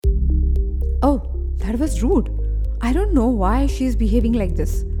"Oh, that was rude. I don't know why she's behaving like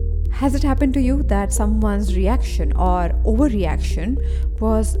this." Has it happened to you that someone's reaction or overreaction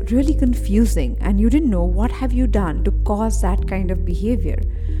was really confusing and you didn't know what have you done to cause that kind of behavior?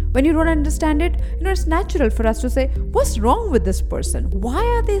 When you don't understand it, it's natural for us to say, what's wrong with this person? Why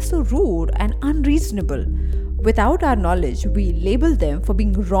are they so rude and unreasonable? Without our knowledge, we label them for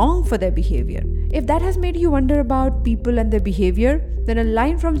being wrong for their behavior. If that has made you wonder about people and their behavior, then a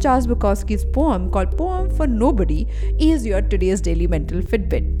line from Charles Bukowski's poem called Poem for Nobody is your today's daily mental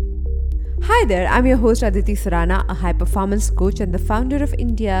Fitbit. Hi there, I'm your host Aditi Sarana, a high-performance coach and the founder of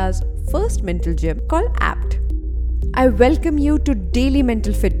India's first mental gym called APT. I welcome you to Daily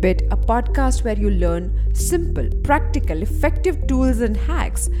Mental Fitbit, a podcast where you learn simple, practical, effective tools and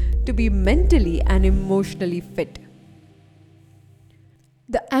hacks to be mentally and emotionally fit.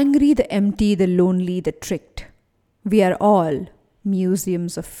 The angry, the empty, the lonely, the tricked. We are all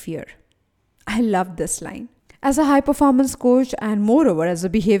museums of fear. I love this line. As a high-performance coach and moreover as a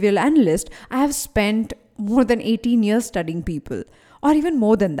behavioral analyst, I have spent more than 18 years studying people, or even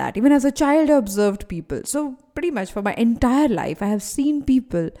more than that. Even as a child, I observed people. So pretty much for my entire life, I have seen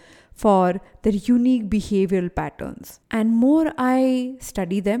people for their unique behavioral patterns. And more I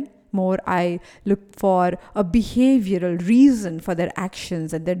study them, more I look for a behavioral reason for their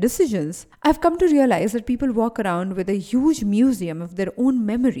actions and their decisions, I've come to realize that people walk around with a huge museum of their own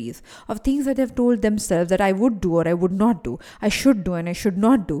memories, of things that they've told themselves that I would do or I would not do, I should do and I should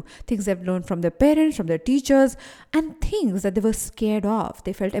not do, things they've learned from their parents, from their teachers, and things that they were scared of,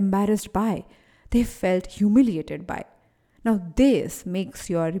 they felt embarrassed by, they felt humiliated by. Now this makes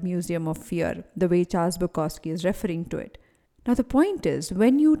your museum of fear, the way Charles Bukowski is referring to it. Now the point is,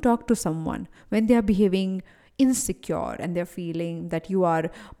 when you talk to someone, when they are behaving insecure and they're feeling that you are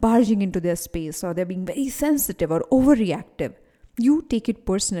barging into their space or they're being very sensitive or overreactive, you take it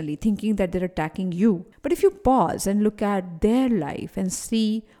personally, thinking that they're attacking you. But if you pause and look at their life and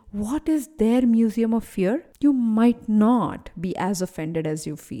see what is their museum of fear, you might not be as offended as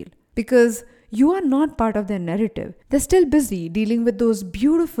you feel. Because you are not part of their narrative. They're still busy dealing with those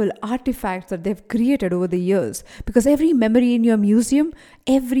beautiful artifacts that they've created over the years. Because every memory in your museum,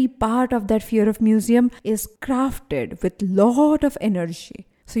 every part of that fear of museum is crafted with lot of energy.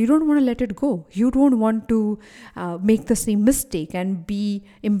 So you don't want to let it go. You don't want to make the same mistake and be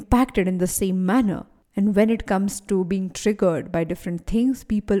impacted in the same manner. And when it comes to being triggered by different things,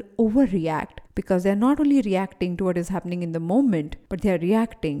 people overreact because they're not only reacting to what is happening in the moment, but they're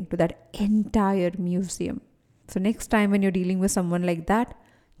reacting to that entire museum. So next time when you're dealing with someone like that,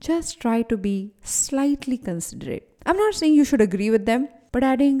 just try to be slightly considerate. I'm not saying you should agree with them, but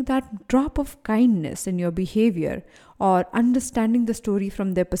adding that drop of kindness in your behavior or understanding the story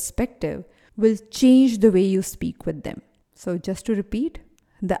from their perspective will change the way you speak with them. So just to repeat,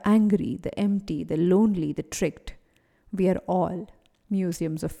 the angry, the empty, the lonely, the tricked. We are all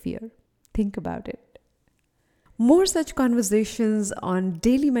museums of fear. Think about it. More such conversations on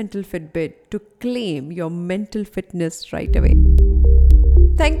Daily Mental Fitbit to claim your mental fitness right away.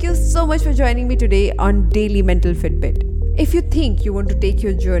 Thank you so much for joining me today on Daily Mental Fitbit. If you think you want to take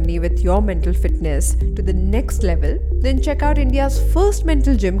your journey with your mental fitness to the next level, then check out India's first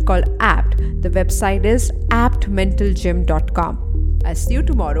mental gym called APT. The website is aptmentalgym.com. I'll see you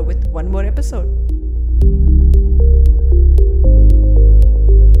tomorrow with one more episode.